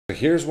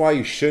Here's why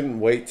you shouldn't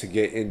wait to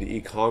get into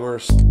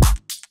e-commerce.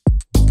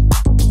 I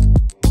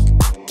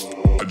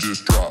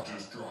just dropped.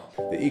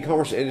 The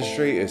e-commerce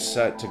industry is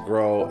set to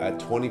grow at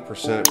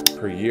 20%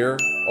 per year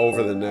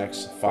over the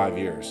next 5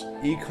 years.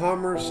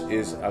 E-commerce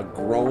is a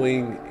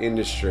growing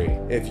industry.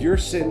 If you're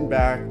sitting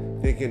back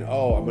thinking,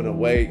 oh, I'm gonna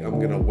wait,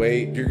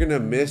 you're gonna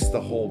miss the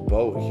whole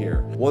boat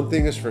here. One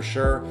thing is for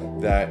sure,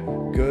 that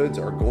goods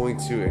are going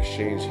to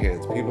exchange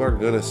hands. People are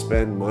gonna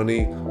spend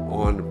money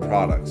on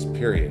products,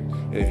 period.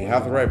 And if you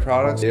have the right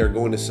products, they are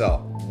going to sell.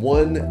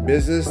 One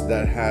business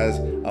that has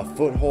a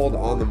foothold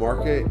on the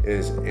market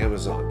is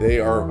Amazon. They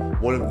are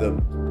one of the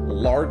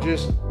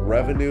largest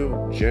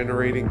revenue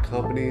generating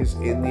companies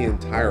in the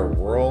entire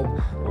world,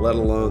 let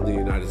alone the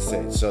United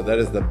States. So that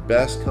is the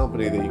best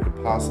company that you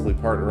could possibly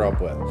partner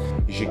up with.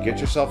 You should get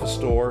yourself a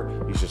store,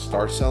 you should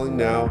start selling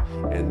now,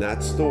 and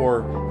that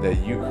store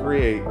that you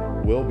create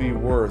will be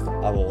worth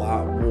a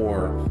lot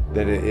more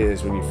than it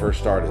is when you first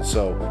started.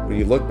 So when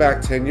you look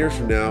back 10 years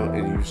from now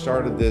and you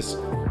started this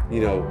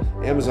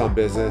Amazon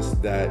business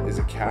that is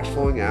a cash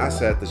flowing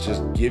asset that's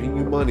just giving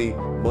you money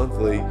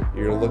monthly,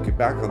 you're gonna look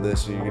back on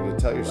this and you're gonna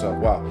tell yourself,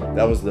 wow,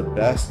 that was the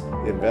best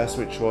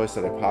investment choice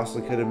that I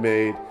possibly could have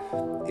made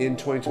in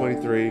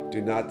 2023.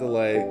 Do not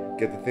delay,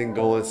 get the thing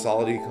going.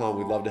 Solid Ecom,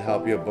 we'd love to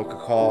help you. Book a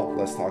call,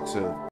 let's talk soon.